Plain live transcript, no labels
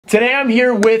Today I'm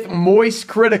here with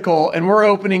MoistCr1TiKaL, and we're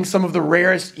opening some of the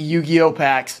rarest Yu-Gi-Oh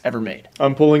packs ever made.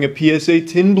 I'm pulling a PSA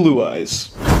Tin Blue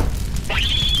Eyes.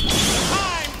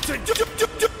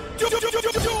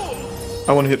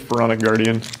 I want to hit Pharaonic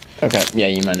Guardian. Okay, yeah,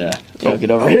 you might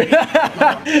get over here.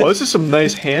 Well, this is some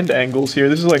nice hand angles here.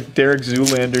 This is like Derek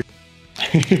Zoolander.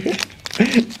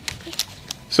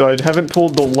 So I haven't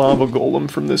pulled the Lava Golem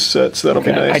from this set, so that'll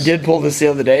be nice. I did pull this the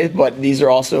other day, but these are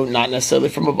also not necessarily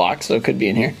from a box, so it could be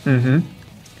in here. Mm-hmm.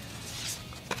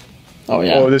 Oh,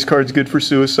 yeah. Oh, this card's good for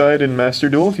Suicide and Master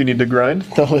Duel if you need to grind.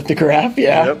 The lithograph,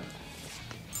 yeah. Yep.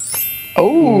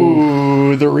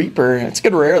 Oh, the Reaper. It's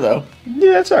good rare, though.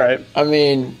 Yeah, it's alright. I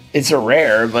mean, it's a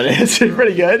rare, but it's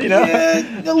pretty good, you know?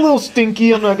 Yeah, a little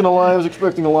stinky, I'm not going to lie. I was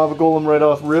expecting a Lava Golem right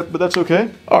off rip, but that's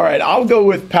okay. Alright, I'll go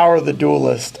with Power of the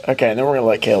Duelist. Okay, and then we're going to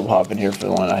let Caleb hop in here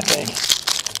for one, I think.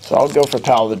 So I'll go for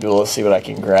Power of the Duelist, see what I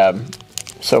can grab.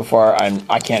 So far,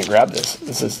 I can't grab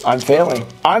this. I'm failing.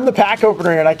 I'm the pack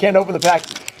opener, and I can't open the pack.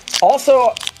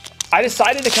 Also, I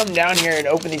decided to come down here and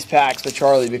open these packs with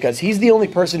Charlie because he's the only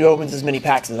person who opens as many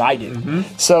packs as I do.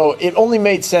 Mm-hmm. So it only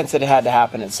made sense that it had to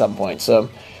happen at some point. So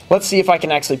let's see if I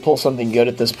can actually pull something good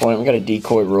at this point. We got a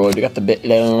Decoy Roid, we got the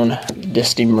Bitloan,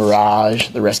 Disty Mirage,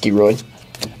 the Rescue Roid,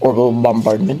 Orbital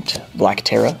Bombardment, Black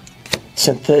Terra,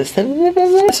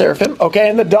 Seraphim. Okay,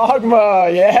 and the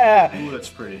Dogma, yeah. Ooh, that's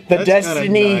pretty. The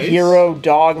Destiny Hero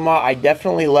Dogma. I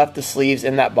definitely left the sleeves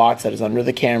in that box that is under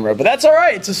the camera, but that's all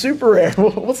right. It's a super rare.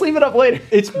 We'll sleeve it up later.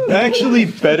 It's actually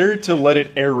better to let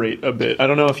it aerate a bit. I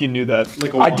don't know if you knew that.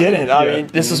 Like I didn't. Yeah. I mean,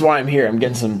 this is why I'm here. I'm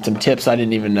getting some tips I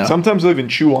didn't even know. Sometimes I'll even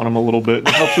chew on them a little bit. It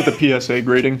helps with the PSA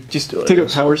grading. Just take a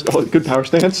good power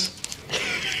stance.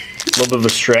 A little bit of a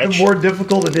stretch. The more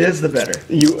difficult it is, the better.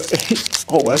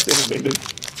 Oh, that's innovative.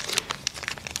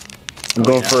 I'm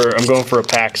going for a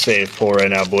pack save pull right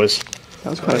now, boys.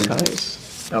 That was kind of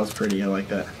nice. That was pretty. I like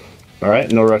that. All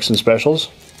right, no Rex and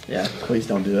specials. Yeah, please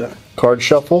don't do that. Card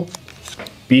shuffle.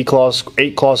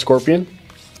 8-Claw Scorpion.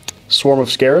 Swarm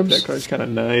of Scarabs. That card's kind of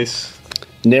nice.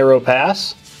 Narrow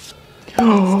Pass.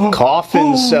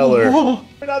 Coffin Seller. Not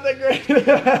that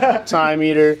great. Time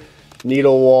Eater.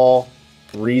 Needle Wall.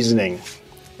 Reasoning.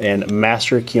 And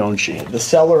Master Kyonchi. The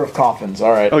Seller of Coffins.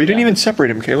 All right. Oh, you didn't even separate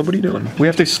him, Caleb. What are you doing? We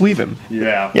have to sleeve him.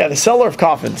 Yeah. Yeah, the Seller of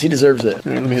Coffins. He deserves it.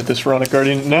 Right, let me hit this Pharaonic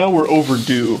Guardian. Now we're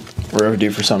overdue. We're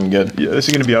overdue for something good. Yeah, this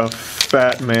is going to be a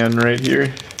fat man right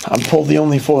here. I've pulled the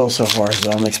only foil so far, so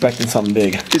I'm expecting something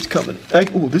big. It's coming.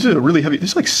 Oh, this is a really heavy. This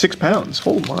is like 6 pounds.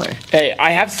 Oh my. Hey,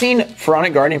 I have seen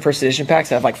Pharaonic Guardian first edition packs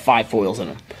that have like 5 foils in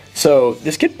them. So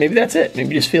this could, maybe that's it.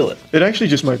 Maybe just feel it. It actually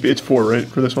just might be. It's 4, right,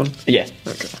 for this one? Yeah.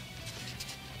 Okay.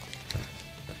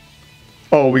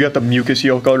 Oh, we got the mucus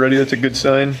yolk already. That's a good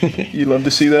sign. You love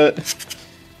to see that.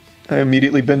 I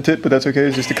immediately bent it, but that's okay.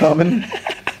 It's just a common.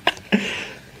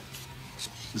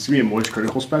 This is going to be a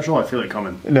MoistCr1TiKaL special? I feel like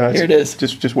coming. No, here it is.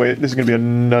 Just wait. This is going to be a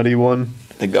nutty one.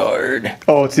 The Guard.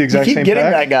 Oh, it's the exact same pack? You keep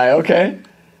getting that guy, okay.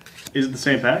 Is it the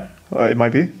same pack? It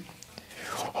might be.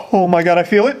 Oh my god, I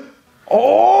feel it.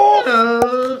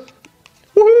 Oh!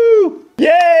 Woohoo!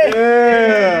 Yay!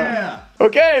 Yeah!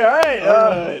 Okay, all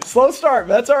right. Slow start,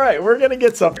 but that's all right. We're gonna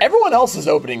get something. Everyone else is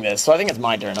opening this, so I think it's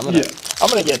my turn. I'm gonna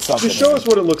get something. Just show us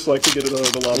what it looks like to get it out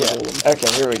of the Lava Golem. Okay,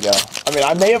 here we go. I mean,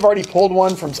 I may have already pulled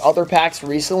one from other packs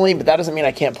recently, but that doesn't mean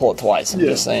I can't pull it twice. I'm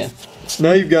just saying.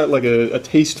 Now you've got like a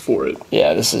taste for it.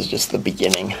 Yeah, this is just the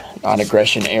beginning.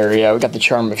 Non-aggression area. We got the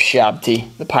Charm of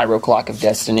Shabti, the Pyro Clock of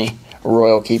Destiny,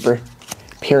 Royal Keeper,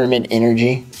 Pyramid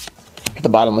Energy, at the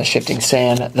Bottomless Shifting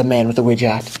Sand, the Man with the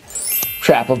Widget,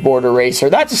 Trap of Border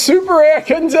Racer. That's a super rare. I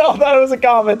couldn't tell. I thought it was a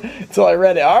common until I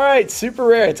read it. All right, super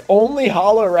rare. It's only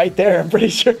hollow right there, I'm pretty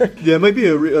sure. Yeah, it might be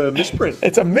a misprint.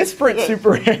 It's a misprint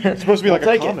super rare. It's supposed to be like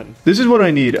a common. This is what I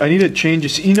need. I need to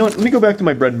change. You know what? Let me go back to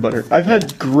my bread and butter. I've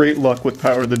had great luck with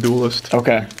Power of the Duelist.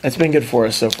 Okay, it's been good for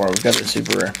us so far. We've got the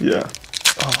super rare. Yeah.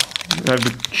 Oh, I have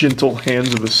the gentle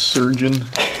hands of a surgeon.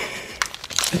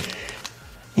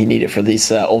 You need it for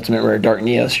these ultimate rare Dark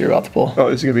Neos you're about to pull. Oh,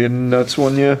 this is going to be a nuts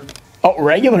one, yeah. Oh,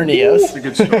 regular Neos. That's a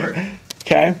good start.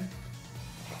 Okay.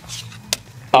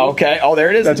 Okay. Oh, there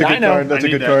it is. That's a good card. That's a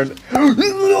good card.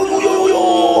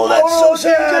 Oh, that's so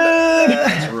sad.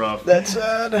 That's rough. That's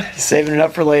sad. Saving it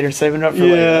up for later. Saving it up for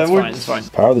later. That's fine. It's fine.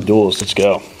 Power of the Duelist. Let's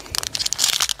go.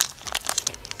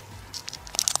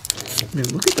 Man,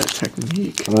 look at that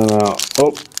technique.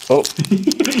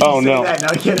 Oh no.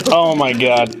 Oh my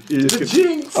god.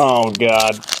 Oh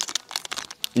god.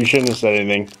 You shouldn't have said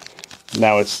anything.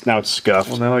 Now it's scuffed.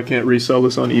 Well, now I can't resell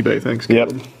this on eBay. Thanks,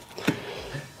 Caleb. Yep.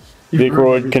 Big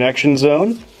Road Connection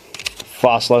Zone.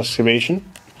 Fossil Excavation.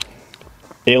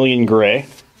 Alien Gray.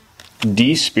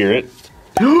 D-Spirit.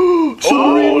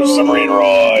 Oh, Submarine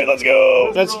Roy, let's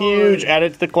go. That's huge. Add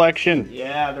it to the collection.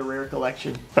 Yeah, the rare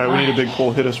collection. All right, we need a big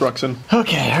pull. Hit us, Ruxin.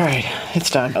 Okay, all right. It's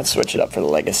time. Let's switch it up for the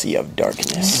Legacy of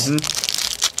Darkness.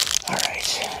 All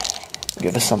right.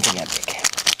 Give us something epic.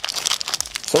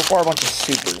 So far, a bunch of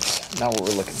supers. Not what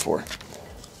we're looking for.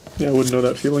 Yeah, I wouldn't know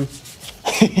that feeling.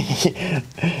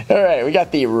 All right, we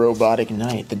got the Robotic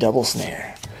Knight, the Double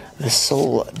Snare, the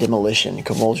Soul Demolition,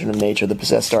 Compulsion of Nature, the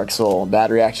Possessed Dark Soul,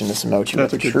 Bad Reaction to Samochi,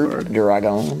 That's a good Troop card.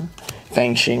 Dragon,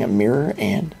 Fang Xing, a Mirror,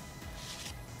 and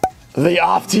the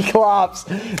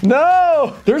Opticlops.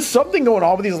 No! There's something going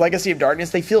on with these Legacy of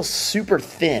Darkness. They feel super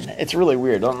thin. It's really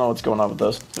weird. I don't know what's going on with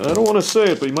those. I don't want to say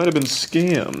it, but you might have been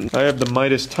scammed. I have the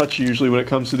Midas touch usually when it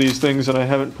comes to these things, and I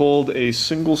haven't pulled a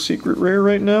single secret rare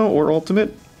right now, or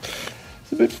ultimate.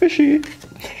 It's a bit fishy.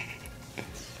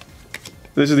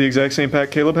 This is the exact same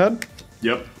pack Caleb had?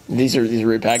 Yep. These are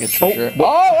repackaged for sure.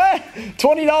 Oh, hey!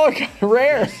 $20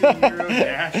 rare.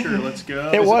 Dasher, let's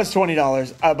go. It was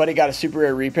 $20, but it got a super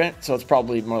rare reprint, so it's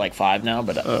probably more like $5 now.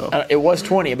 But it was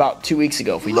 $20 about 2 weeks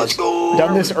ago. If we just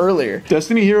done this earlier.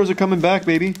 Destiny heroes are coming back,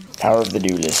 baby. Power of the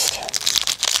Duelist.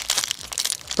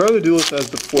 Power of the Duelist has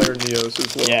the Flare Neos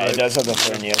as well. Yeah, right? it does have the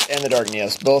Flare Neos and the Dark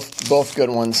Neos. Both good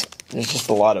ones. There's just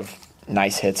a lot of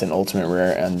nice hits in Ultimate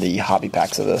Rare and the hobby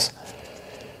packs of this.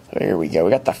 So here we go.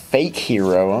 We got the Fake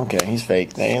Hero. Okay, he's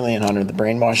fake. The Alien Hunter, the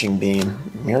Brainwashing Beam,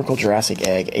 Miracle Jurassic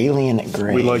Egg, Alien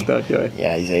Gray. We like that guy.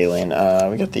 Yeah, he's alien.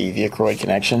 We got the Yugioh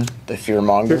Connection, the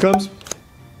Fearmonger. Here comes.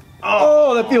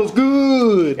 Oh, that feels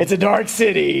good. It's a Dark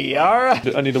City. All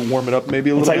right. I need to warm it up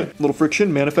maybe a little bit. A little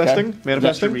friction. Manifesting. Okay.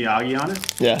 Manifesting. Miyagi on it?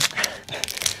 Yeah.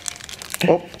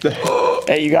 Oh.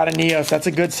 Hey, you got a Neos. That's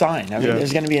a good sign. I mean, Yeah.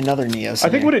 there's going to be another Neos. I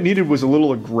think what it needed was a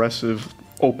little aggressive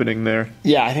opening there.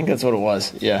 Yeah, I think that's what it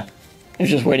was. Yeah. It was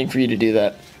just waiting for you to do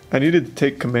that. I needed to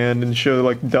take command and show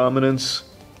like dominance.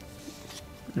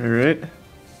 All right.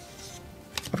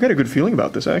 I've got a good feeling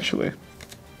about this actually.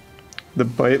 The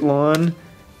Bitelon,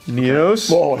 Neos.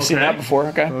 Whoa, I've seen that before.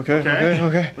 Okay.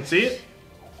 Okay. Let's see it.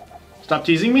 Stop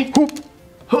teasing me.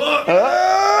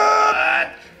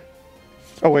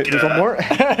 Oh wait, there's one more.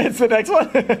 It's the next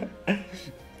one.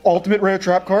 Ultimate rare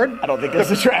trap card. I don't think there's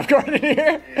a trap card in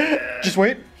here. Just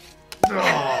wait.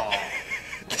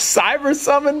 Cyber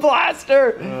Summon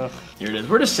Blaster. Here it is.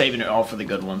 We're just saving it all for the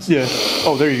good ones. Yeah.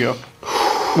 Oh, there you go.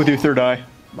 With your third eye.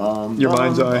 Your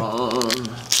mind's eye.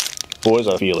 Boys,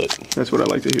 I feel it. That's what I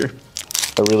like to hear.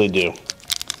 I really do.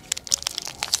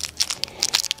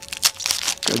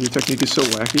 God, your technique is so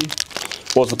wacky.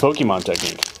 Well, it's the Pokemon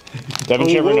technique. Haven't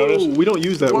you ever noticed? We don't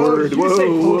use that word.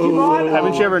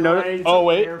 Haven't you ever noticed? Oh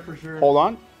wait, hold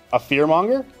on. A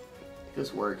fearmonger?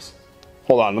 This works.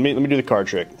 Hold on. Let me do the card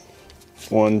trick.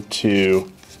 1,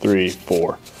 2, 3,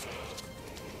 4.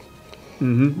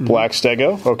 Black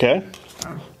Stego. Okay.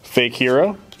 Fake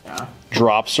Hero. Yeah.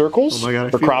 Drop circles. Oh my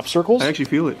God, or crop circles. I actually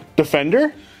feel it.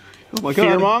 Defender. Oh my God.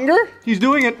 Fearmonger. He's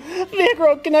doing it.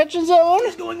 Yugioh Connection Zone.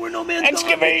 He's going where no man's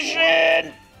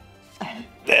Excavation.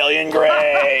 Alien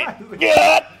Gray.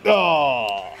 Yeah.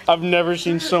 Oh. I've never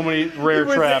seen so many rare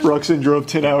traps. Ruxin drove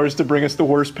 10 hours to bring us the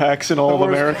worst packs in all of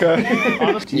America.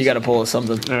 You got to pull us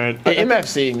something. All right. Hey,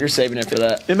 MFC, you're saving it for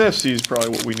that. MFC is probably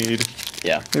what we need.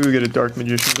 Yeah. Maybe we get a Dark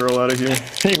Magician Girl out of here.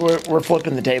 We're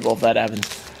flipping the table if that happens.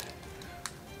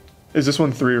 Is this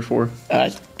one 3 or 4?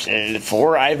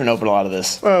 4? I haven't opened a lot of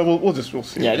this. We'll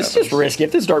see. Yeah, what just happens. risk it.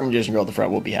 If this Dark Magician Girl at the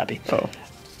front, we'll be happy. Oh.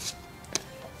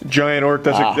 Giant Orc,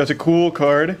 that's a cool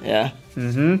card. Yeah.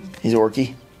 He's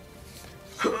orky.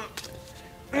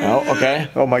 Oh,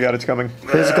 okay. Oh my God, it's coming.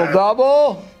 Physical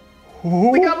double.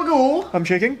 Ooh. I'm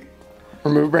shaking.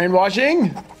 Remove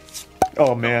brainwashing.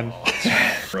 Oh man.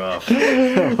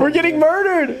 We're getting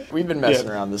murdered. We've been messing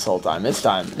around this whole time. It's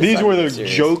time. These were the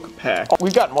joke pack.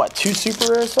 We've gotten, what, 2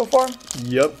 super rares so far?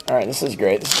 Yep. All right, this is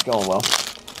great. This is going well.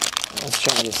 Let's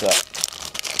change this up.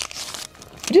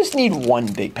 You just need one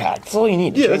big pack. That's all you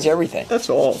need to change everything. That's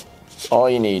all. All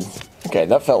you need. Okay,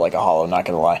 that felt like a hollow, not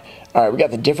gonna lie. All right, we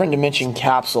got the Different Dimension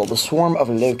Capsule, the Swarm of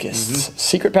Locusts,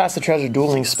 Secret Pass the Treasure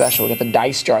Dueling Special. We got the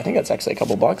Dice Jar. I think that's actually a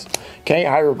couple bucks. Okay,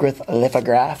 Hieroglyph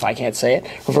Lithograph. I can't say it.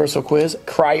 Reversal Quiz.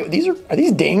 Cryo. Are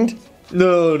these dinged?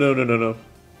 No.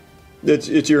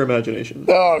 It's your imagination.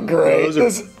 Oh, great. No,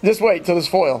 Just wait till this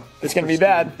foil. It's gonna be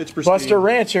bad. It's pristine. Buster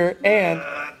Rancher and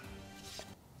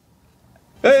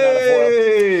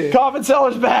Hey! Coffin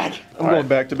Seller's back. I'm going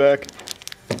back to back.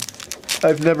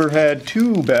 I've never had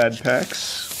 2 bad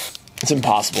packs. It's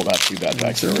impossible to have 2 bad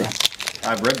packs in a row.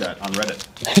 I've read that on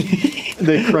Reddit.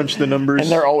 They crunch the numbers. And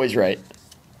they're always right.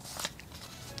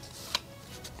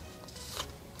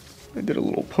 I did a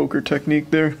little poker technique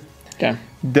there. Okay.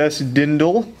 Des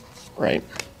Dindle. Right.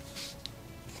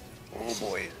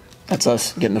 That's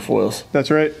us getting the foils. That's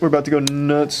right. We're about to go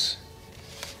nuts.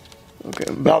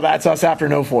 Okay. No, that's us after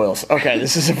no foils. Okay,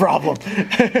 this is a problem.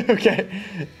 Okay.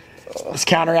 It's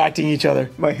counteracting each other.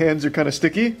 My hands are kind of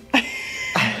sticky.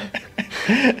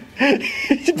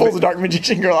 He pulls a Dark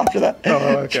Magician Girl after that.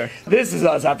 Oh, okay. This is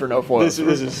us after no foils.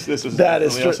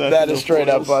 That is straight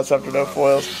up us after no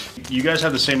foils. You guys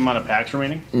have the same amount of packs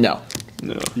remaining? No.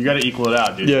 No. You got to equal it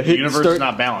out, dude. Yeah, the universe is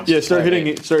not balanced. Yeah, start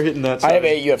hitting that side. I have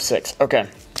 8, you have 6. Okay.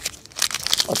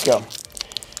 Let's go.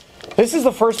 This is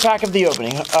the first pack of the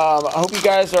opening. I hope you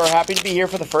guys are happy to be here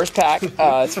for the first pack.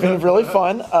 It's been really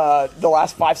fun. The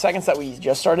last 5 seconds that we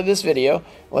just started this video.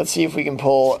 Let's see if we can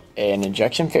pull an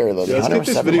injection fairy loading. Yeah, let's get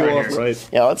this video off right.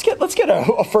 Yeah, let's get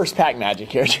a first pack magic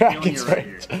here. Dragon's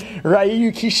Rage.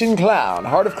 Ryu Kishin Clown.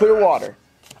 Heart of Clear Water.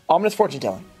 Ominous Fortune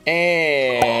Telling.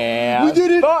 And we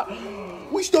did it!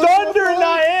 We Thunder,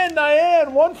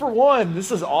 Nyan, 1 for 1.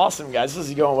 This is awesome, guys. This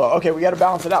is going well. Okay, we got to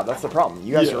balance it out. That's the problem.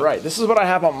 You guys are right. This is what I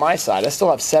have on my side. I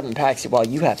still have 7 packs while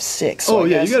you have 6. So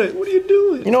you got it. What are you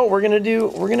doing? You know what we're gonna do?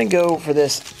 We're gonna go for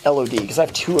this LOD because I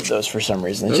have 2 of those for some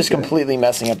reason. It's just completely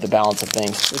messing up the balance of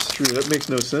things. That's true. That makes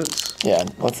no sense. Yeah.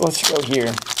 Let's go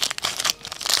here.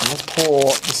 And let's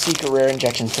pull the Secret Rare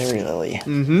Injection Fairy Lily.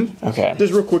 Mm-hmm. Okay.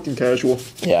 Just real quick and casual.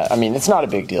 Yeah, I mean, it's not a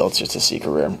big deal. It's just a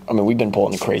Secret Rare. I mean, we've been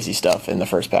pulling crazy stuff in the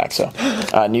first pack. So,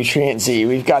 Nutrient Z.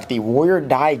 We've got the Warrior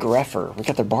Die Greffer. We've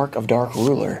got the Bark of Dark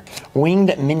Ruler.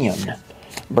 Winged Minion.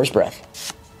 Burst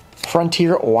Breath.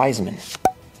 Frontier Wiseman.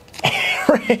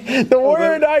 The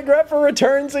Warrior Die Greffer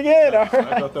returns again. All right.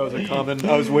 I thought that was a common.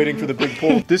 I was waiting for the big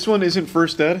pull. This one isn't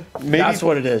first ed. Maybe that's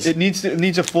what it is. It needs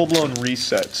a full blown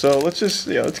reset. So let's just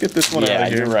let's get this one out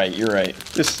of here. Yeah, you're right.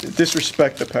 Just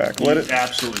disrespect the pack. Let it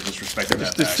absolutely disrespect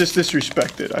that pack. Just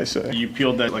disrespect it. I say. You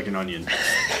peeled that like an onion.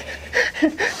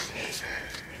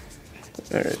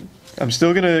 All right. I'm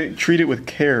still gonna treat it with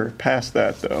care. Past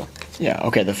that though. Yeah.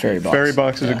 Okay. The fairy box. Fairy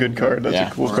box is a good card.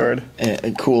 That's a cool card.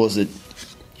 Cool is an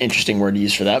interesting word to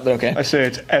use for that, but okay. I say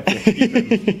it's epic.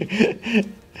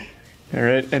 Even. All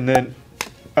right, and then,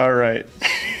 all right.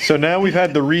 So now we've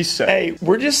had the reset. Hey,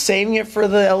 we're just saving it for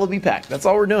the LOB pack. That's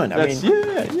all we're doing. I mean,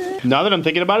 yeah. Now that I'm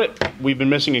thinking about it, we've been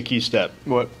missing a key step.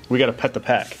 What? We got to pet the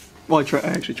pack. Well, I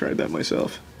actually tried that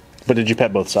myself. But did you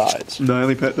pet both sides? No, I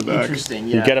only pet the back. Interesting.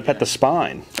 You got to pet the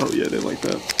spine. Oh yeah, they like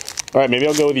that. All right, maybe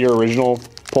I'll go with your original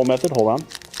pull method. Hold on.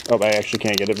 Oh, I actually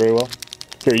can't get it very well.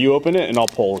 Here, you open it, and I'll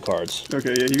pull the cards.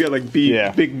 Okay, yeah, you got like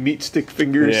big meat stick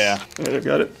fingers. Yeah. All right, I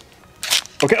got it.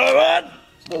 Okay.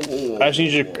 I just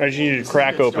need you to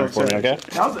crack open for me, okay?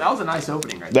 That was a nice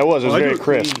opening, right? That was. It was very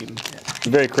crisp. Clean.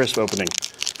 Very crisp opening.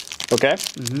 Okay.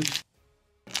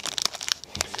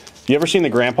 You ever seen the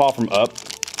grandpa from Up?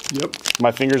 Yep.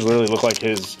 My fingers literally look like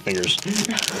his fingers.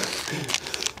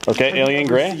 Okay, Alien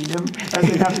Gray.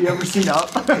 Have you ever seen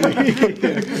Up?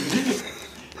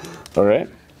 All right.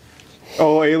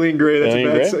 Oh, Alien Gray. That's Alien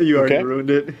a bad. Gray? You already ruined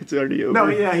it. It's already over. No,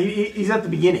 yeah, he's at the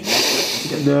beginning.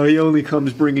 No, he only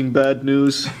comes bringing bad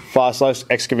news. Fossilized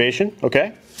Excavation.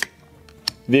 Okay.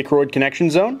 Vicroid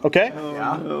Connection Zone. Okay. Oh,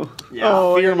 no. Yeah.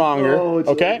 Oh, Fearmonger.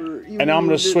 okay. over. And now I'm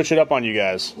going to switch it up on you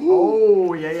guys.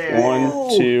 Oh, yeah.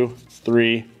 1, 2,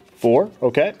 3, 4.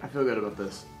 Okay. I feel good about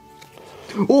this.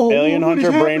 Oh, Alien what is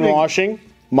Hunter happening? Brainwashing.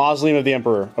 Mausoleum of the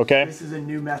Emperor. Okay. This is a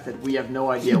new method. We have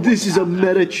no idea. This is a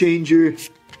meta changer.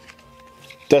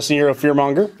 Destiny Hero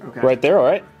Fearmonger. Okay. Right there. All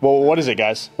right. Well, what is it,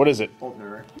 guys? What is it?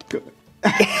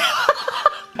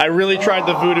 I really tried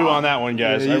the voodoo on that one,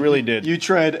 guys. I really did. You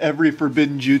tried every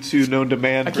forbidden jutsu known to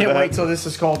man. I can't wait till this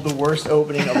is called the worst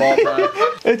opening of all time.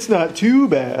 It's not too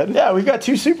bad. Yeah, we've got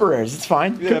 2 super rares. It's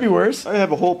fine. Could be worse. I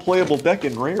have a whole playable deck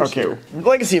in rares. Okay, here.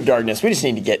 Legacy of Darkness. We just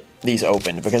need to get these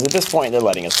opened because at this point they're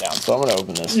letting us down. So I'm going to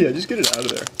open this. Yeah, just get it out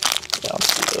of there. Yeah,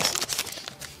 let's do this.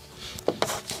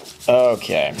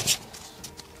 Okay.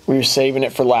 We were saving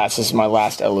it for last. This is my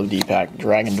last LOD pack.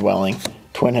 Dragon Dwelling.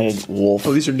 Twin-headed wolf.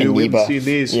 Oh, these are new. We haven't seen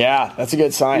these. Yeah, that's a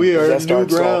good sign. We are Possessed new Dark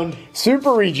Soul. ground.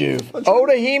 Super Rejuve.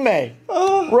 Odahime.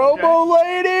 Robo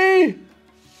Lady.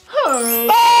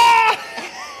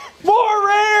 More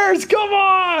rares. Come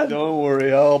on. Don't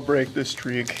worry, I'll break the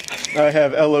streak. I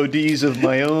have LODs of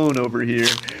my own over here.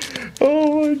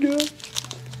 Oh my god.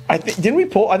 Didn't we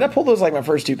pull? I pulled those like my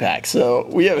first 2 packs, so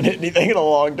we haven't hit anything in a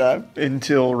long time.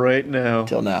 Until right now.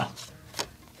 Till now.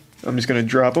 I'm just gonna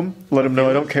drop them. Let them know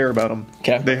I don't care about them.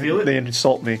 Okay. They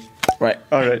insult me. Right.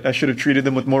 All right. I should have treated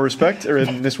them with more respect, or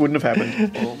this wouldn't have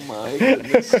happened. Oh my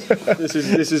goodness.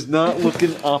 This is not looking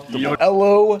optimal.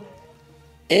 LO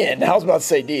in. I was about to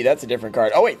say D. That's a different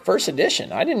card. Oh wait, first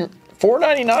edition. I didn't.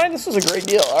 $4.99. This was a great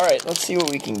deal. All right. Let's see what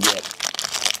we can get.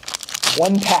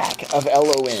 1 pack of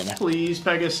LO in. Please,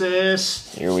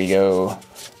 Pegasus. Here we go.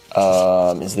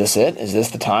 Is this it? Is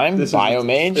this the time?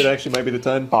 Biomage? It actually might be the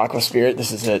time. Aqua Spirit,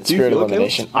 this is it. Spirit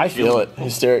Elimination. I feel it.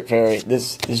 Hysteric Fairy.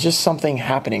 This is just something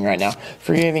happening right now.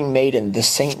 Forgiving Maiden, the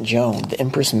Saint Joan, the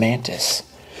Empress Mantis,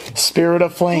 Spirit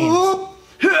of Flames. Oh,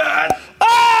 a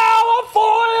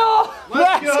foil!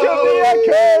 That's gonna be a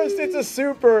curse. It's a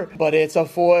super, but it's a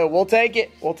foil. We'll take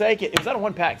it. We'll take it. Is that a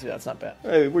 1-pack too? That's not bad.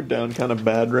 Hey, we're down kind of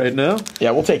bad right now.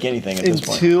 Yeah, we'll take anything at this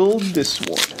point. Until this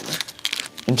one.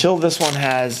 Until this one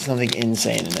has something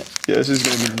insane in it. Yeah, this is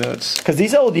gonna be nuts. Because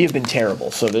these LOD have been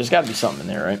terrible, so there's got to be something in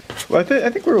there, right? Well, I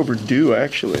think we're overdue,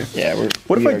 actually. Yeah,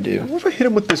 What if I hit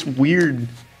him with this weird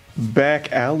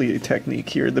back alley technique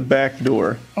here, the back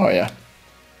door? Oh yeah.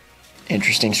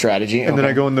 Interesting strategy. And then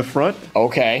I go in the front.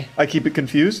 Okay. I keep it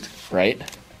confused. Right.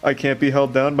 I can't be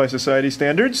held down by society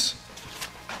standards.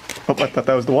 Oh, I thought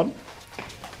that was the one.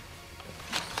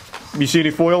 You see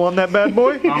any foil on that bad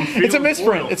boy? It's a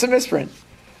misprint. It's a misprint.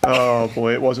 Oh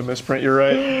boy, it was a misprint, you're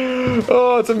right.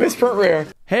 Oh, it's a misprint rare.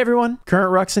 Hey everyone,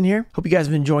 Current Ruxin here. Hope you guys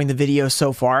have been enjoying the video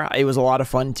so far. It was a lot of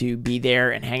fun to be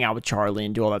there and hang out with Charlie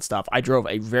and do all that stuff. I drove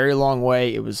a very long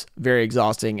way. It was very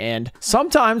exhausting, and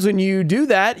sometimes when you do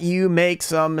that, you make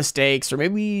some mistakes, or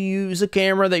maybe you use a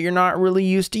camera that you're not really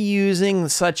used to using,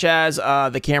 such as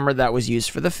the camera that was used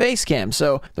for the face cam.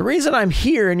 So the reason I'm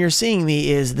here and you're seeing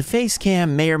me is the face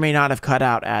cam may or may not have cut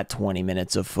out at 20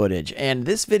 minutes of footage, and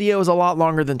this video is a lot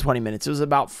longer than 20 minutes. It was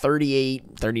about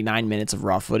 38, 39 minutes of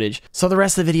raw footage. So the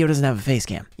rest of the video doesn't have a face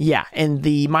cam. Yeah, and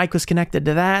the mic was connected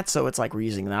to that, so it's like we're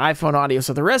using the iPhone audio.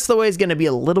 So the rest of the way is going to be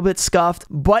a little bit scuffed,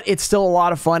 but it's still a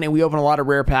lot of fun, and we open a lot of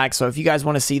rare packs. So if you guys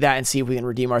want to see that and see if we can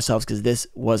redeem ourselves, because this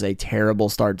was a terrible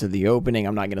start to the opening,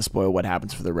 I'm not going to spoil what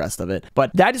happens for the rest of it.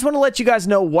 But I just want to let you guys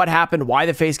know what happened, why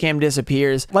the face cam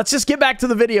disappears. Let's just get back to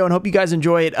the video and hope you guys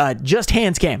enjoy it. Just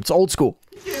hands cam. It's old school.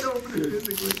 You can't open it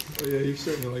physically. Oh yeah, you're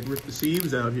starting to like rip the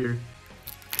seams out here.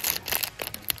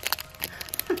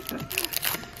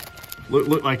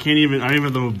 Look, I don't even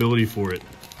have the mobility for it.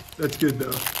 That's good though.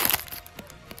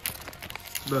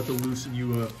 It's about to loosen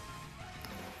you up.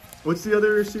 What's the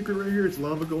other secret right here? It's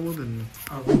Lava Golem and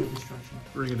Ring of Destruction.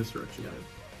 Ring of Destruction. Yeah.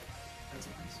 That's a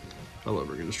nice one. I love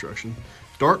Ring of Destruction.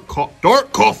 Dark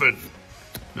Coffin.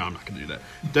 No, I'm not gonna do that.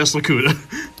 Deslakuda.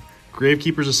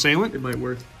 Gravekeeper's Assailant. It might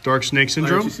work. Dark Snake I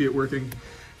Syndrome. actually see it working.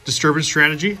 Disturbance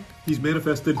Strategy. He's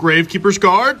manifested. Gravekeeper's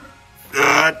Guard.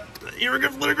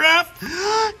 Hieroglyph Lithograph.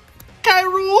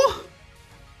 Kyrule.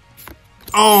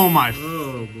 Oh my.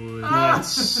 Oh boy.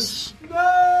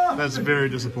 That's very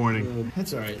disappointing.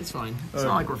 It's alright, it's fine. It's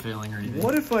not like we're failing or anything.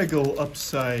 What if I go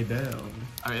upside down?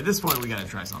 I mean, at this point, we gotta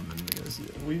try something, because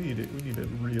We need it. We need a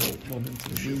real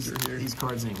momentum user here. these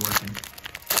cards ain't working.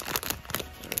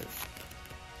 Alright.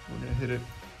 We're gonna hit it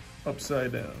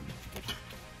upside down.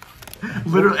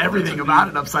 Literally everything about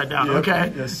it upside down. Yep.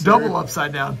 Okay. Yes, sir. Double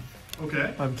upside down.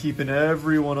 Okay. I'm keeping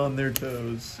everyone on their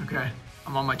toes. Okay.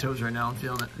 I'm on my toes right now. I'm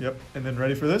feeling it. Yep. And then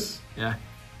ready for this? Yeah.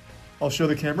 I'll show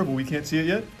the camera, but we can't see it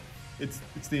yet.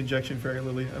 It's the Injection Fairy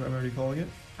Lily. I'm already calling it.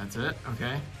 That's it.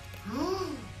 Okay.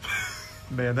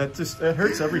 Man, that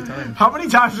hurts every time. How many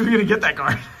times are we gonna get that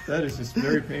card? That is just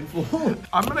very painful.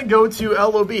 I'm gonna go to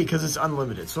LOB because it's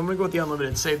unlimited. So I'm gonna go with the unlimited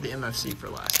and save the MFC for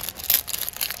last.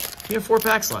 We have 4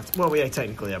 packs left. Well, we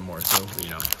technically have more, so you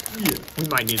know. Yeah. We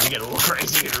might need to get a little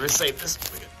crazy here to save this.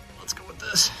 Let's go with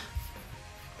this.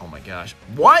 Oh my gosh.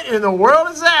 What in the world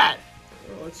is that?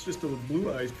 Oh, it's just a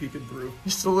blue eyes peeking through.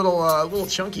 Just a little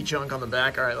chunky chunk on the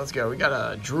back. All right, let's go. We got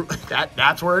a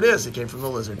that's where it is. It came from the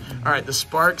lizard. All right, the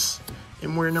Sparks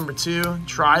in warrior number 2.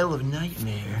 Trial of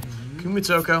Nightmare.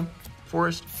 Kumitoko.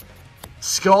 Forest.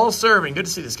 Skull Serving. Good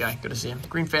to see this guy. Good to see him.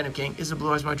 Green Phantom King. Is it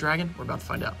Blue Eyes White Dragon? We're about to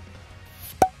find out.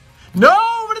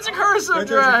 No, but it's a cursive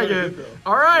dragon.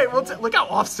 All right, well, look how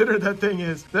off-center that thing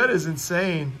is. That is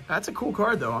insane. That's a cool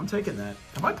card, though. I'm taking that.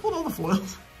 Have I pulled all the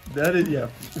foils? That is, yeah.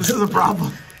 This is a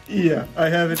problem. Yeah, I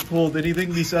haven't pulled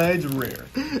anything besides rare.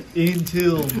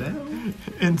 Until now.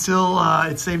 Until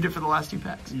it saved it for the last 2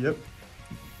 packs. Yep.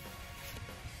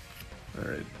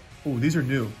 All right. Oh, these are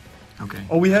new. Okay.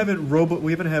 Oh, we haven't had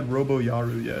Robo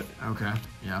Yaru yet. Okay,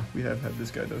 yeah. We have had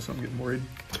this guy, though, so I'm getting worried.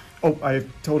 Oh, I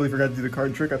totally forgot to do the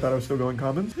card trick. I thought I was still going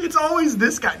commons. It's always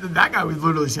this guy. That guy we've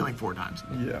literally seen like 4 times.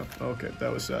 Yeah, okay.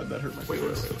 That was sad. That hurt my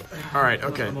feelings. All right,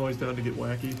 okay. I'm always down to get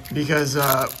wacky. Because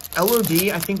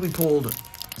LOD, I think we pulled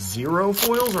 0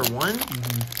 foils or 1.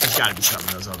 There's got to be something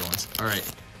in those other ones. All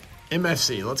right.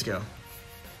 MFC, let's go.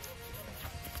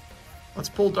 Let's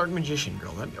pull Dark Magician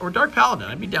Girl. Or Dark Paladin.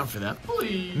 I'd be down for that.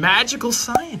 Please. Magical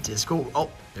Scientist. Cool.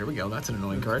 Oh, there we go. That's an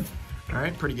annoying card. All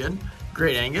right, pretty good.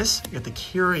 Great Angus. We got the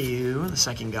Kiryu, the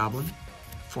second Goblin.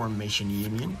 Formation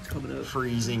Union. Coming up.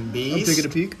 Freezing Beast. I'm taking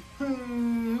a peek.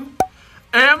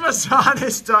 And Famous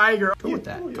honest tiger. Go with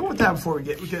that. Go with that before we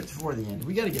get before the end.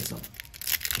 We gotta get some.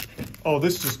 Oh,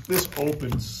 this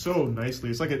opened so nicely.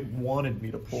 It's like it wanted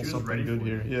me to pull something good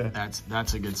here. Yeah.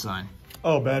 That's a good sign.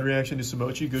 Oh, bad reaction to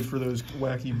Samochi. Good for those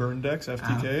wacky burn decks,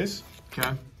 FTKs. Okay.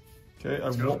 Okay,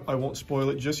 I won't spoil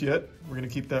it just yet. We're gonna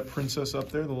keep that princess up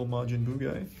there, the little Majin Buu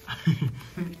guy.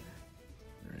 All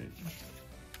right.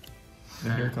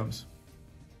 And here it comes.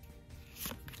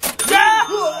 Yeah!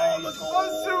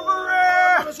 Oh, super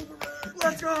rare!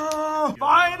 Let's go!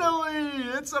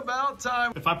 Finally! It's about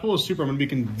time. If I pull a super, I'm gonna be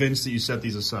convinced that you set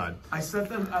these aside. I set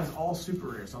them as all super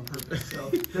rares on purpose, so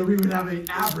that we would have an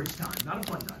average time, not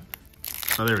a fun time.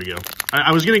 Oh, there we go.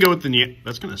 I was gonna go with the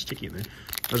that's kind of sticky in there.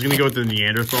 I was gonna go with the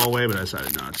Neanderthal way, but I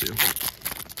decided not to.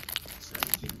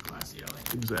 17 classy, I like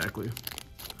it. Exactly.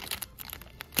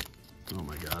 Oh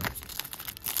my god.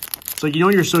 It's like, you know,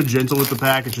 you're so gentle with the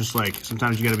pack. It's just like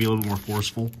sometimes you got to be a little more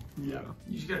forceful. Yeah,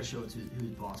 you just gotta show it to who's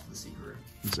boss for the secret rare.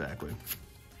 Exactly.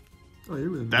 Oh,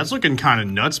 you're with That's looking kind of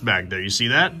nuts back there. You see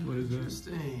that? What is that?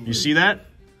 Interesting. You see that?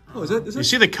 Oh, is that You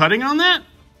see the cutting on that?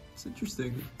 That's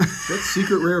interesting. That's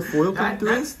secret rare foil come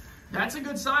through? That's a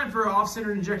good sign for an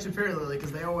off-centered injection fairy lily,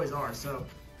 because they always are, so.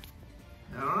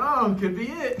 I don't know, could be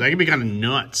it. That could be kind of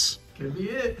nuts. Could be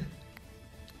it.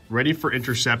 Ready for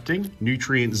intercepting.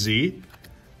 Nutrient Z.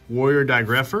 Warrior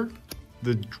Digrepher.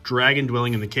 The Dragon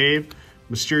Dwelling in the Cave.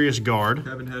 Mysterious Guard.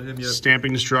 Haven't had him yet.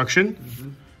 Stamping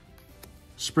Destruction.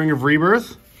 Spring of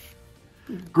Rebirth.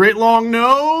 Great Long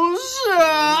Nose.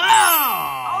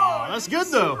 That's good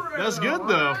though. That's good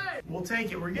though. Right. We'll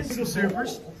take it. We're getting some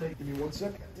supers. Give me 1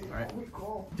 second. All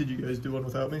right. Did you guys do one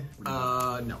without me?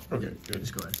 No. Okay, good.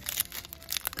 Just go ahead.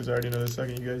 Because I already know the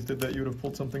second you guys did that, you would have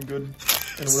pulled something good. And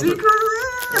it Secret would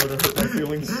rare! have hurt my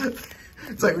feelings.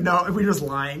 It's like, no, we're just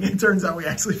lying. It turns out we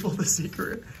actually pulled the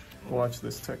secret. Watch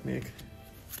this technique.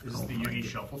 Is this the Yugi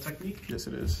Shuffle technique? Yes,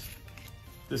 it is.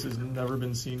 This has never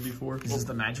been seen before. Is this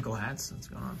the magical hats? What's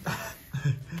going on?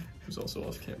 It was also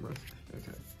off camera.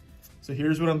 Okay. So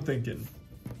here's what I'm thinking.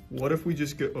 What if we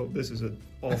just go... Oh, this is an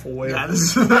awful way. Yeah,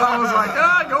 this is, I was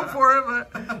like, go for it, but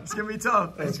it's going to be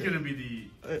tough. It's going to be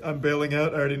the... I'm bailing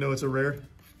out. I already know it's a rare.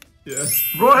 Yeah.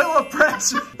 Royal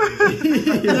Oppression.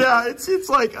 Yeah, it's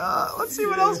like, let's see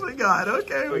what else we got.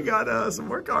 Okay, we got some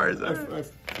more cards. I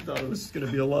thought it was going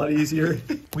to be a lot easier.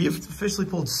 We have officially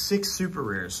pulled 6 super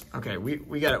rares. Okay,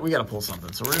 we gotta pull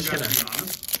something. So we're just gonna. Be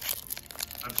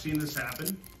honest, I've seen this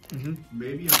happen.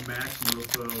 Maybe a Max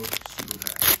Mofo super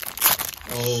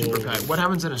pack. Oh. Super pack. What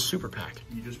happens in a super pack?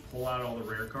 You just pull out all the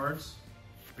rare cards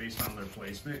based on their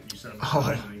placement. You set them Oh.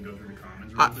 aside and then go through the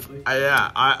commons really quickly.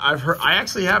 I've heard. I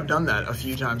actually have done that a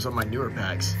few times on my newer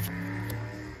packs.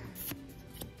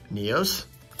 Neos,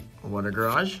 Wonder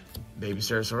Garage, Baby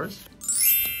Stegosaurus.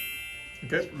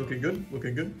 Okay, looking good,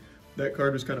 looking good. That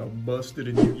card was kind of busted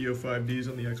in Yu-Gi-Oh! 5Ds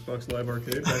on the Xbox Live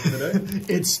Arcade back in the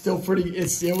day. It's still pretty.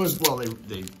 It was well.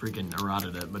 They freaking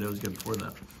eroded it, but it was good before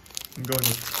that. I'm going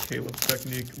with Caleb's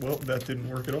technique. Well, that didn't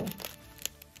work at all.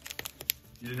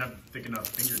 You didn't have thick enough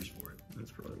fingers for it.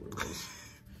 That's probably what it was.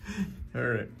 All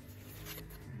right.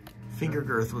 Finger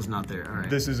girth was not there. All right.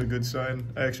 This is a good sign.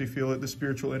 I actually feel it. The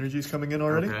spiritual energy is coming in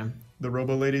already. Okay. The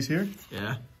Robo Lady's here.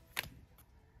 Yeah.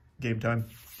 Game time.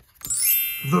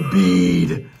 The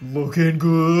bead. Looking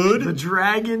good. The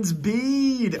dragon's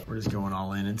bead. We're just going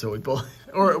all in until we pull it.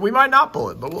 Or we might not pull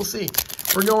it, but we'll see.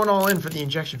 We're going all in for the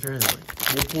injection fairy lily.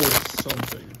 We'll pull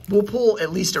something. We'll pull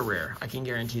at least a rare. I can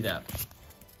guarantee that.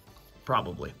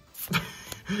 Probably.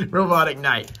 Robotic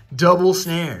Knight. Double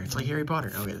snare. It's like Harry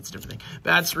Potter. Okay, that's a different thing.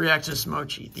 Bats reaction to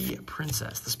Smochi. The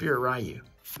princess. The spirit Ryu.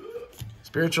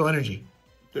 Spiritual energy.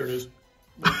 There it is.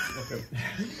 Okay.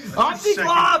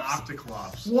 Octiclops!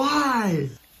 Octiclops. Why?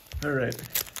 All right.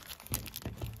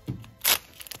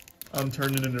 I'm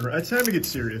turning it into... It's time to get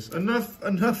serious. Enough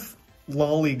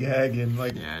lollygagging.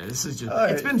 Like, Yeah, this is just...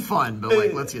 right. It's been fun, but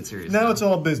like, let's get serious. now it's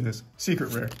all business.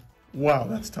 Secret rare. Wow,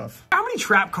 that's tough. How many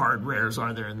trap card rares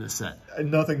are there in this set?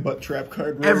 Nothing but trap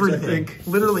card rares, Everything. I think.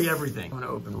 Literally everything. I'm going to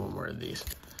open one more of these.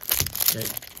 Okay.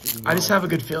 I just have a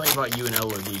good feeling about you and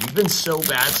LOD. You've been so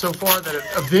bad so far that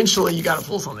eventually you got to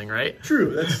pull something, right?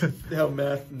 True. That's how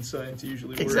math and science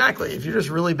usually work. Exactly. If you're just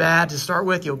really bad to start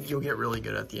with, you'll get really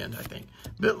good at the end, I think.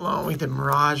 Bit long, we get the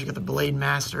Mirage, you got the Blade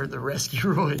Master, the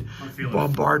Rescueroid,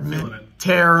 Bombardment,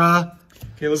 Terra,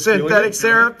 Caleb's Synthetic feeling it.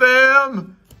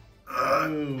 Seraphim.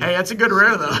 Hey, that's a good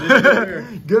rare, though.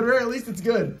 Good rare, at least it's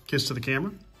good. Kiss to the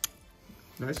camera.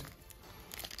 Nice.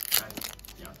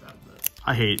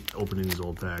 I hate opening these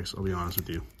old packs, I'll be honest with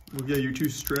you. Well, yeah, you're too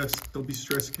stressed. Don't be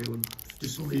stressed, Caleb.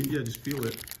 Just feel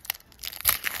it.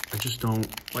 I just don't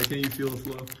Why can't you feel the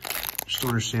flow?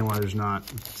 understand why it's not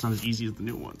as easy as the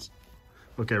new ones.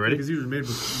 Okay, ready? Because these are made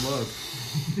with love.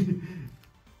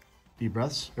 Deep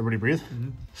breaths. Everybody breathe.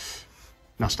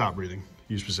 Now stop breathing.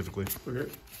 You specifically. Okay.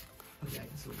 Okay, I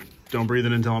can still breathe. Don't breathe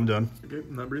in until I'm done. Okay,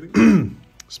 I'm not breathing.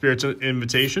 Spirit's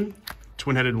Invitation.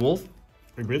 Twin-headed wolf.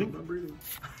 Are you breathing? I'm not breathing.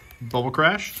 Bubble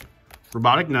Crash.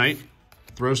 Robotic Knight.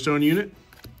 Throwstone Unit.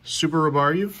 Super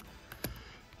Rabaryu.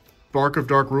 Bark of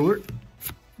Dark Ruler.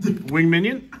 Wing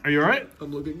Minion. Are you alright?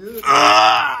 I'm looking good.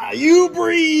 Ah! You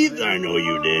breathed! I know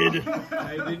you did.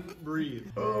 I didn't breathe.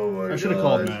 Oh my god. I should have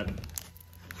called Matt.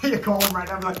 You call him right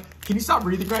now. I'm like, can you stop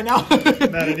breathing right now?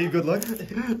 Matt, I need good luck.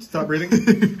 Stop breathing.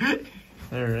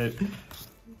 All right.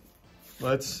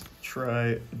 Let's try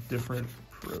a different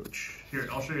approach. Here,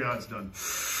 I'll show you how it's done.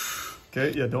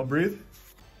 Okay, yeah, don't breathe.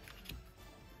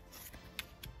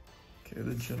 Okay,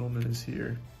 the gentleman is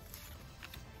here.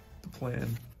 The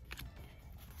plan.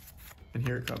 And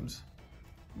here it comes.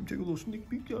 Take a little sneak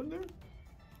peek down there.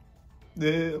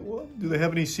 Do they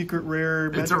have any secret rare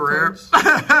magic It's a rare. cards?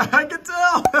 I can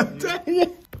tell. Dang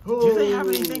it. Do they have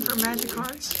anything for magic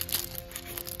cards?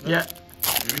 Yeah.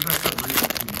 Maybe if I start breathing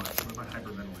too much, if I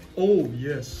hyperventilate. Oh,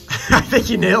 yes. I think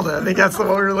you nailed it. I think that's the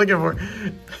one we were looking for.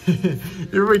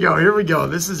 Here we go. Here we go.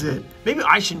 This is it. Maybe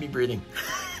I shouldn't be breathing.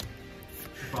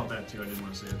 I thought that too. I didn't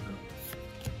want to say it though.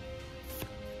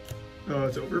 Oh,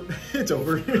 it's over. It's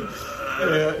over.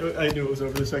 Yeah, I knew it was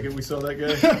over the second we saw that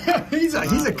guy. he's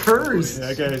a curse. Yeah,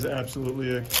 that guy is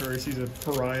absolutely a curse. He's a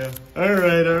pariah. All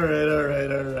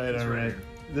right.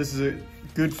 This is a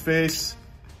good face.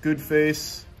 Good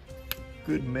face.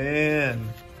 Good man.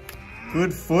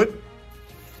 Good foot.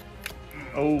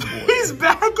 Oh boy. He's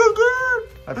back again.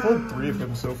 I pulled 3 of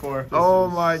him so far. Oh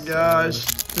my gosh.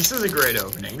 This is a great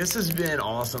opening. This has been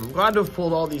awesome. I'm glad to have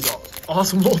pulled all these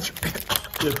awesome ultra.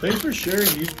 Yeah, thanks for sharing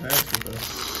these packs with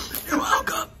us. You're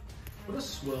welcome. What a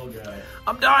swell guy.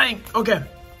 I'm dying. Okay.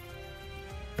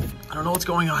 I don't know what's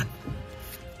going on.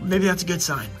 Maybe that's a good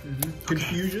sign.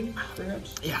 Confusion,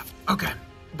 perhaps? Yeah. Okay.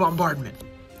 Bombardment.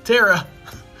 Terra.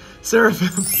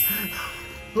 Seraphim.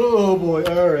 Oh boy,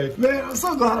 alright. Man, I'm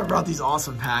so glad I brought these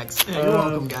awesome packs. Yeah, you're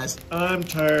welcome, guys. I'm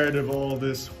tired of all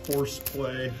this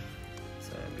horseplay. It's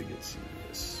time to get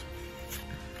serious.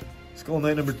 Skull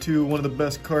Knight number 2, one of the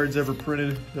best cards ever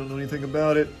printed. Don't know anything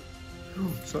about it.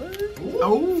 Oh, sorry.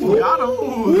 Oh, got him.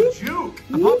 Ooh, juke.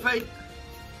 A pump fake.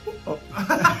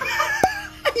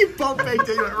 You pump faked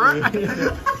it, right?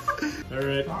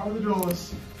 Alright. Power of the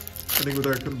duelist. I think with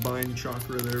our combined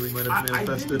chakra there, we might have I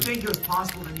manifested. didn't think it was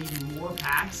possible to need more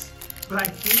packs, but I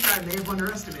think I may have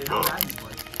underestimated how bad these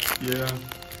were. Yeah.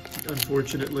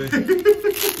 Unfortunately.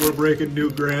 We're breaking new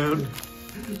ground.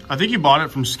 I think you bought it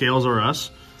from Scales R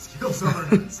Us. Skills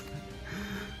on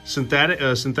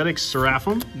Synthetic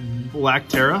Seraphim, Black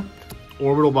Terra,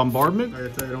 Orbital Bombardment. I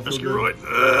tell you, I don't feel Asteroid.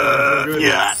 good.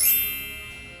 Yeah.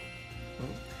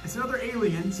 It's another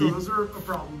alien, so those are a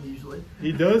problem usually.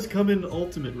 He does come in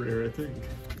ultimate rare, I think.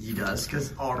 He does,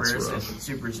 because all rares and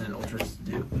supers and ultras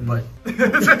do. But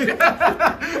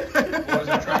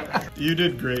You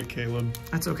did great, Caleb.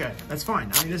 that's okay. That's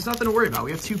fine. I mean, there's nothing to worry about.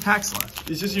 We have 2 packs left.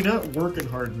 It's just you're not working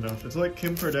hard enough. It's like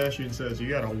Kim Kardashian says, you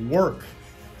gotta work.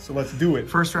 So let's do it.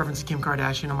 First reference to Kim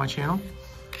Kardashian on my channel.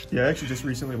 Yeah, I actually just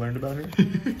recently learned about her.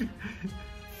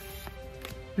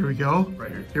 Here we go.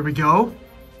 Right here. Here we go.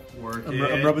 Work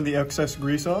I'm rubbing the excess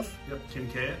grease off. Yep, Kim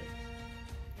K.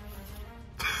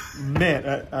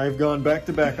 Man, I've gone back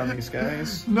to back on these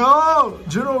guys. No!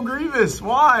 General Grievous,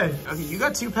 why? Okay, you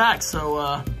got 2 packs,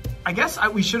 so I guess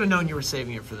we should have known you were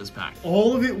saving it for this pack.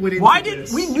 All of it went into Why did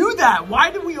this. we knew that? Why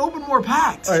did we open more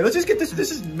packs? All right, let's just get this.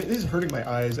 This is hurting my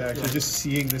eyes actually. Just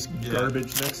seeing this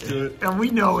garbage next to it. And we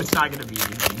know it's not going to be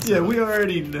anything. So. Yeah, we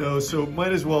already know. So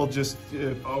might as well just.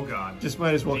 Oh God. Just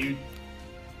might as well. Do you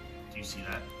see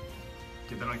that?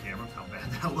 Get that on camera. How bad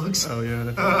that looks. Oh yeah,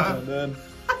 that's not bad.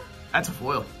 That's a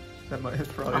foil. That might have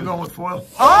probably. I'm going with foil.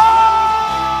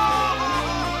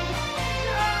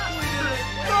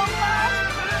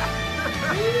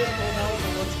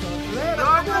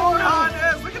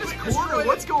 Look at this corner.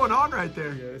 What's going on right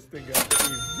there? Yeah, this thing got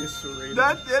eviscerated.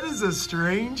 That is a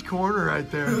strange corner right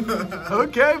there.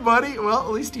 Okay, buddy. Well, at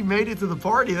least he made it to the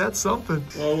party. That's something.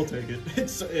 Well, we'll take it.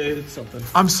 It's something.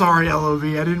 I'm sorry, LOB.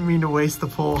 I didn't mean to waste the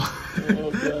pull.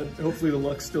 Oh god. Hopefully the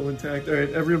luck's still intact. All right,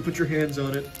 everyone, put your hands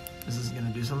on it. Is this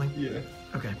gonna do something? Yeah.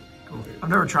 Okay, cool. I've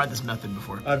never tried this method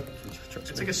before.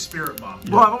 It's like a spirit bomb.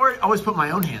 Well, I've always put my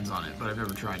own hands on it, but I've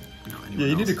never tried, anyone Yeah,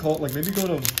 you need else. to call it, like, maybe go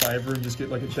to Fiverr and just get,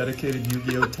 like, a dedicated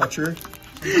Yu-Gi-Oh! Toucher.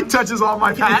 Touches all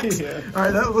my packs? Yeah. All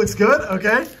right, that looks good.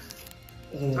 Okay.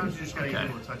 Sometimes you just gotta get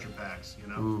people to touch your packs, you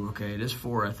know? Ooh, okay. It is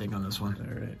 4, I think, on this one.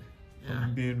 All right. Yeah.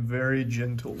 I'm being very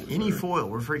gentle with Any her. foil,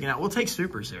 we're freaking out. We'll take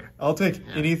supers here. I'll take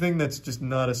anything that's just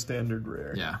not a standard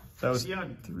rare. Yeah. That was See how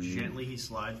gently he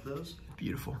slides those?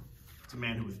 Beautiful. It's a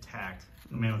man who with tact,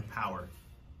 a man with power,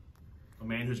 a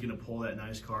man who's going to pull that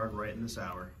nice card right in this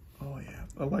hour. Oh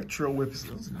yeah, Electro Whips.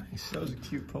 That was nice. That was a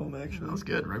cute poem actually. That was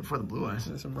good, right before the blue eyes.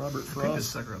 And some Robert Pick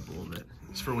this Frost. sucker up a little bit.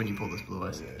 It's for when you pull this blue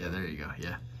eyes. Yeah, there you go.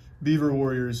 Yeah. Beaver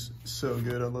Warrior's so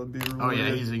good. I love Beaver Oh Warrior.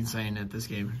 yeah, he's insane at this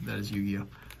game. That is Yu-Gi-Oh.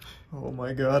 Oh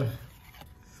my god.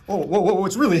 Oh, whoa, whoa,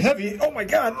 it's really heavy. Oh my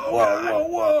god. Whoa, whoa,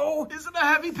 whoa. Is it a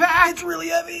heavy pack? It's really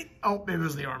heavy. Oh, maybe it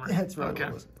was the armor. That's right. Okay.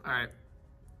 All right.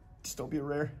 Just don't be a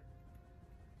rare.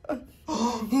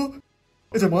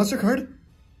 It's a monster card?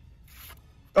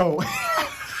 Oh.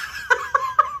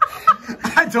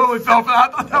 I totally fell for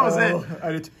that. I thought that was it.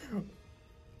 I did.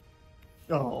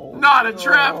 Oh. Not a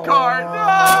trap card.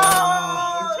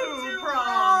 No!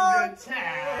 Two-pronged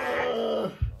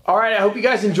attack. All right, I hope you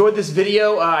guys enjoyed this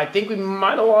video. I think we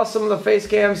might have lost some of the face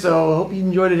cam, so I hope you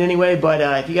enjoyed it anyway. But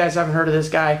if you guys haven't heard of this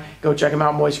guy, go check him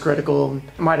out,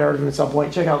 MoistCr1TiKaL. Might have heard of him at some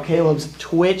point. Check out Caleb's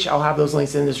Twitch. I'll have those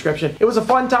links in the description. It was a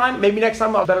fun time. Maybe next time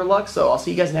I'll have better luck, so I'll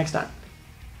see you guys next time.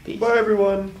 Peace. Bye,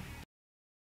 everyone.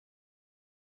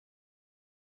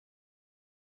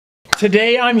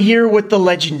 Today I'm here with the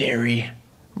legendary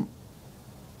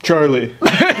Charlie.